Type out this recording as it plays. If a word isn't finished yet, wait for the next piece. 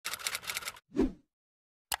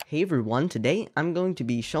Hey everyone, today I'm going to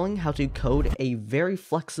be showing how to code a very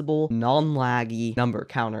flexible, non-laggy number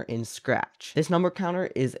counter in Scratch. This number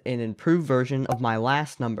counter is an improved version of my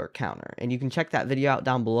last number counter, and you can check that video out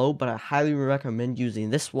down below, but I highly recommend using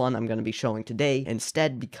this one I'm going to be showing today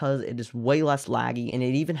instead because it is way less laggy and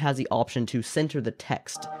it even has the option to center the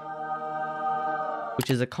text, which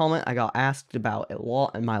is a comment I got asked about a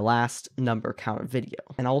lot in my last number counter video.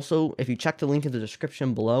 And also, if you check the link in the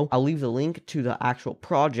description below, I'll leave the link to the actual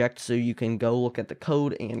project so you can go look at the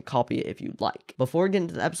code and copy it if you'd like. Before we get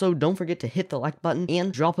into the episode, don't forget to hit the like button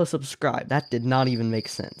and drop a subscribe. That did not even make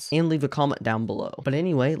sense. And leave a comment down below. But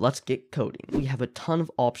anyway, let's get coding. We have a ton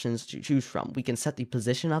of options to choose from. We can set the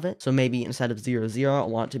position of it. So maybe instead of 0, 0, I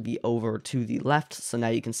want it to be over to the left. So now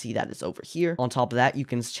you can see that it's over here. On top of that, you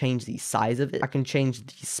can change the size of it. I can change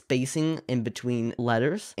the spacing in between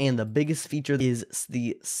letters, and the biggest feature is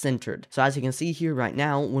the centered. So as you can see here right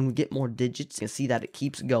now, when we get more digits, you can see that it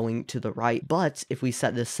keeps going to the right, but if we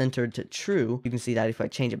set this centered to true, you can see that if I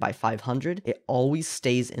change it by 500, it always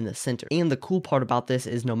stays in the center. And the cool part about this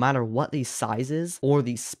is no matter what the size is, or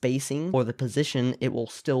the spacing, or the position, it will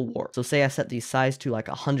still work. So say I set the size to like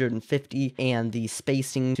 150 and the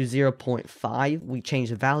spacing to 0.5, we change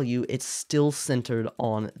the value, it's still centered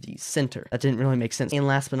on the center. That didn't really make sense. And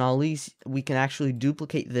last but not least, we can actually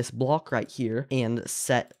duplicate this block right here and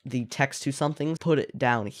set the text to something, put it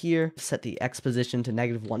down here, set the X position to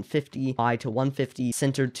 -150, Y to 150,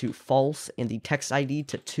 centered to false, and the text ID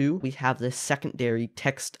to 2. We have this secondary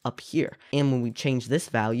text up here. And when we change this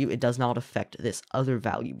value, it does not affect this other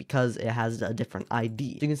value because it has a different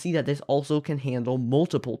ID. So you can see that this also can handle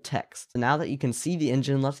multiple texts. So now that you can see the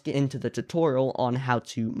engine, let's get into the tutorial on how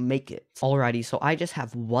to make it. Alrighty, so I just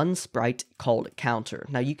have one sprite called counter.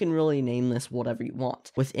 Now you can really name this whatever you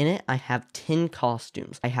want. Within it, I have 10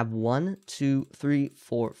 costumes. I have 1, 2, 3,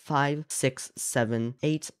 4, 5, 6, 7,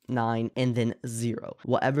 8, 9, and then 0.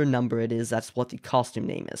 Whatever number it is, that's what the costume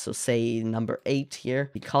name is. So say number 8 here,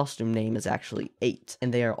 the costume name is actually 8.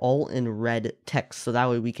 And they are all in red text, so that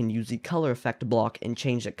way we can use the color effect block and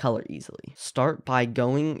change the color easily. Start by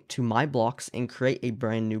going to my blocks and create a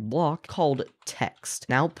brand new block called text.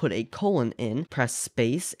 Now put a colon in, press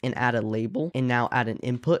space, and add a label, and now add an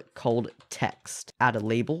input called text. Add a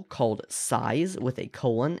label called size with a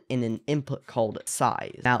colon and an input called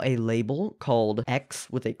size. Now a label called X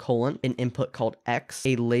with a colon, an input called X,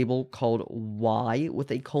 a label called Y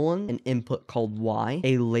with a colon, an input called Y,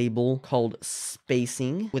 a label called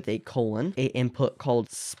spacing with a colon, a input called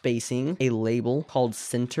spacing, a label called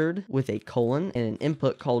centered with a colon, and an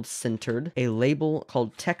input called centered, a label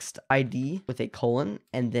called text ID with a colon,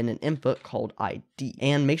 and then an input called ID.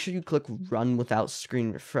 And make sure you click run without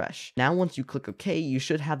screen refresh. Now once you click OK, you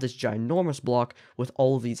should have this ginormous block with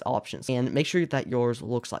all of these options, and make sure that yours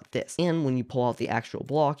looks like this. And when you pull out the actual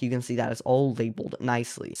block, you can see that it's all labeled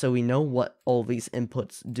nicely, so we know what all these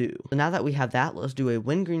inputs do. So now that we have that, let's do a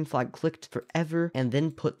when green flag clicked forever and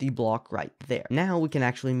then put the block right there. Now we can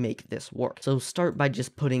actually make this work. So start by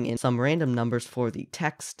just putting in some random numbers for the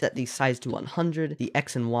text, set the size to 100, the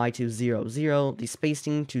X and Y to 0, 0, the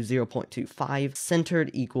spacing to 0.25,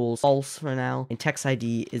 centered equals false for now, and text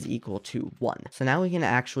ID is equal to 1. So now we can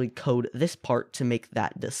actually code this part to make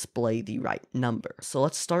that display the right number. So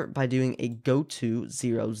let's start by doing a go to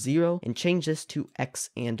 0, 0 and change this to X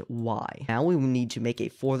and Y. Now we need to make a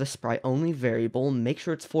for the sprite only variable, make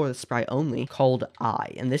sure it's for the sprite only, called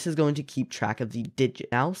I, and this is going to keep track of the digit.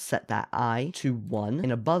 Now set that I to 1,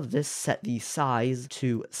 and above this set the size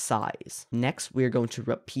to size. Next we are going to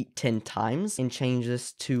repeat 10 times and change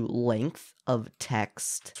this to length of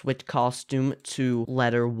text. Switch costume to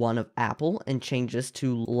letter 1 of apple and change this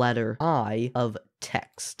to letter I of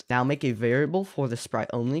text. Now make a variable for the sprite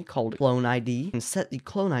only called clone ID and set the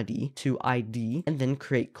clone ID to ID and then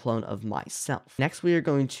create clone of myself. Next we are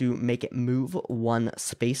going to make it move 1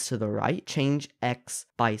 space to the right, change X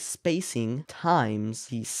by spacing times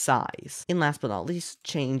the size. And last but not least,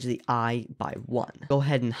 change the I by 1. Go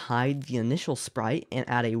ahead and hide the initial sprite and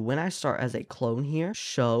add a when I start as a clone here,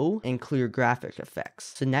 show, and clear graphic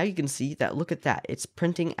effects. So now you can see that, look at that, it's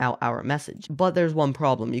printing out our message. But there's one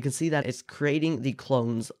problem. You can see that it's creating the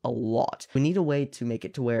clones a lot. We need a way to make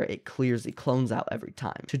it to where it clears the clones out every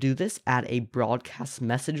time. To do this, add a broadcast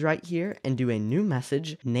message right here and do a new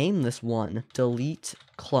message. Name this one delete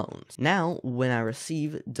clones. Now, when I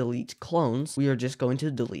receive delete clones, we are just going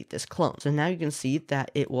to delete this clone. So now you can see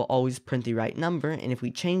that it will always print the right number, and if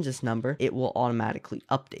we change this number, it will automatically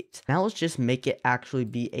update. Now let's just make it actually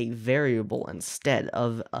be a variable instead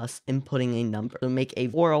of us inputting a number. So make a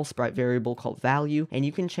for all sprite variable called value, and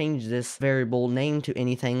you can change this variable name name to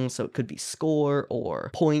anything, so it could be score or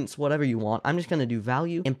points, whatever you want. I'm just going to do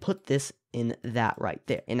value and put this in that right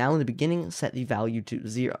there. And now in the beginning, set the value to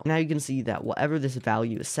 0. Now you can see that whatever this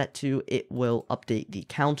value is set to, it will update the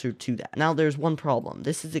counter to that. Now there's one problem.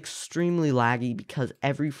 This is extremely laggy because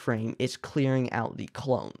every frame is clearing out the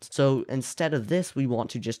clones. So instead of this, we want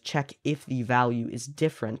to just check if the value is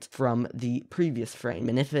different from the previous frame.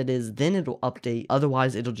 And if it is, then it'll update.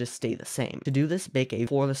 Otherwise, it'll just stay the same. To do this, make a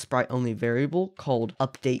for the sprite only variable called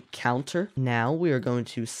update counter. Now we are going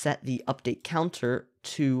to set the update counter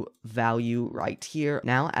to value right here.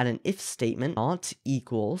 Now add an if statement, not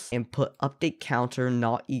equals, and put update counter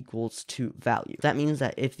not equals to value. That means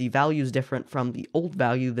that if the value is different from the old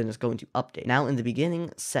value, then it's going to update. Now in the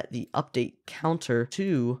beginning, set the update counter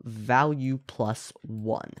to value plus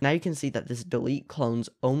 1. Now you can see that this delete clones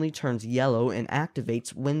only turns yellow and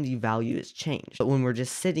activates when the value is changed. But when we're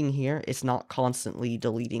just sitting here, it's not constantly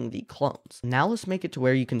deleting the clones. Now let's make it to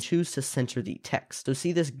where you can choose to center the text. So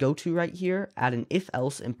see this go to right here, add an if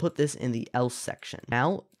else and put this in the else section.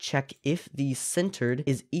 Now check if the centered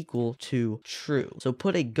is equal to true. So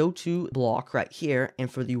put a go to block right here,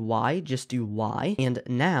 and for the y, just do y. And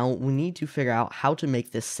now we need to figure out how to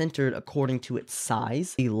make this centered according to its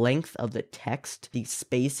size, the length of the text, the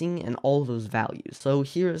spacing, and all those values. So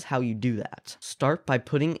here's how you do that. Start by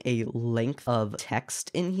putting a length of text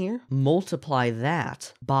in here, multiply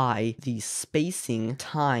that by the spacing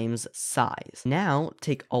times size. Now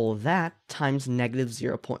take all of that times negative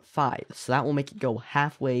 0.5. So that will make it go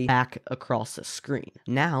halfway back across the screen.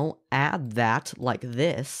 Now add that like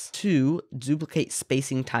this to duplicate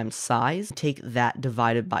spacing times size. Take that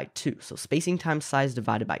divided by 2. So spacing times size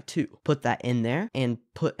divided by 2. Put that in there and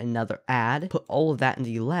put another add. Put all of that in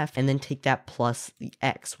the left and then take that plus the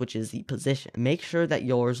x, which is the position. Make sure that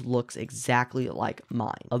yours looks exactly like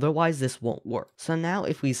mine. Otherwise this won't work. So now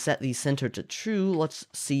if we set the center to true, let's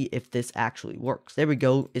see if this actually works. There we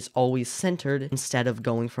go. It's always centered instead of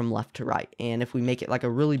going from left to right. And if we make it like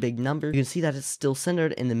a really big number, you can see that it's still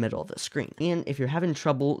centered in the middle of the screen. And if you're having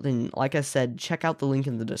trouble, then like I said, check out the link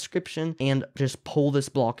in the description and just pull this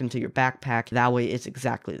block into your backpack. That way it's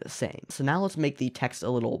exactly the same. So now let's make the text a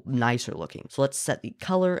little nicer looking. So let's set the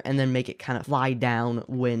color and then make it kind of fly down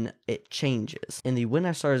when it changes. In the when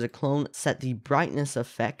I start as a clone, set the brightness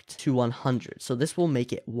effect to 100. So this will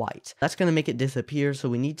make it white. That's going to make it disappear. So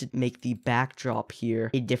we need to make the backdrop here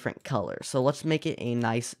a different color. So let's make it a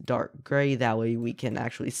nice dark gray. That way we can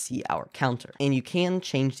actually see our counter. And you can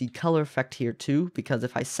change the color effect here too, because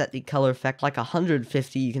if I set the color effect like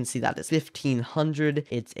 150, you can see that it's 1500.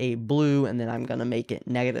 It's a blue, and then I'm going to make it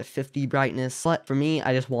negative 50 brightness. But for me,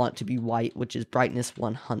 I just want it to be white, which is brightness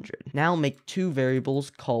 100. Now make two variables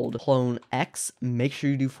called clone x. Make sure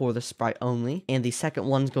you do for the sprite only. And the second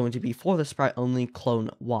one's going to be for the sprite only clone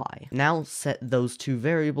y. Now set those two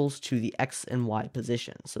variables to the x and y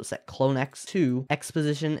position. So set clone x to x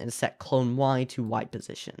position and set clone y to y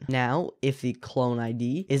position. Now, if the clone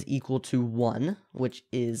ID is equal to 1, which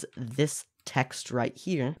is this text right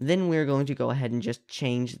here, then we're going to go ahead and just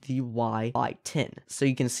change the y by 10. So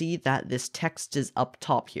you can see that this text is up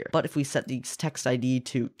top here. But if we set the text ID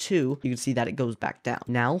to 2, you can see that it goes back down.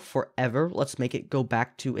 Now, forever, let's make it go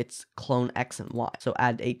back to its clone x and y. So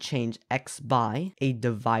add a change x by, a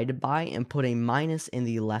divided by, and put a minus in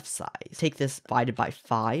the left side. Take this divided by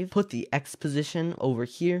 5, put the x position over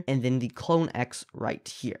here, and then the clone x right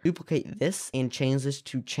here. Duplicate this and change this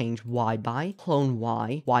to change y by, clone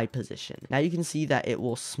y, y position. Now you can see that it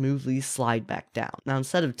will smoothly slide back down. Now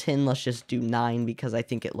instead of 10, let's just do 9 because I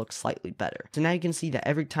think it looks slightly better. So now you can see that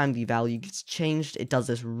every time the value gets changed, it does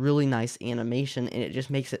this really nice animation and it just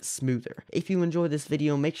makes it smoother. If you enjoyed this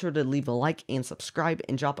video, make sure to leave a like and subscribe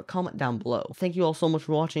and drop a comment down below. Thank you all so much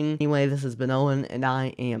for watching. Anyway, this has been Owen and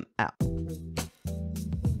I am out.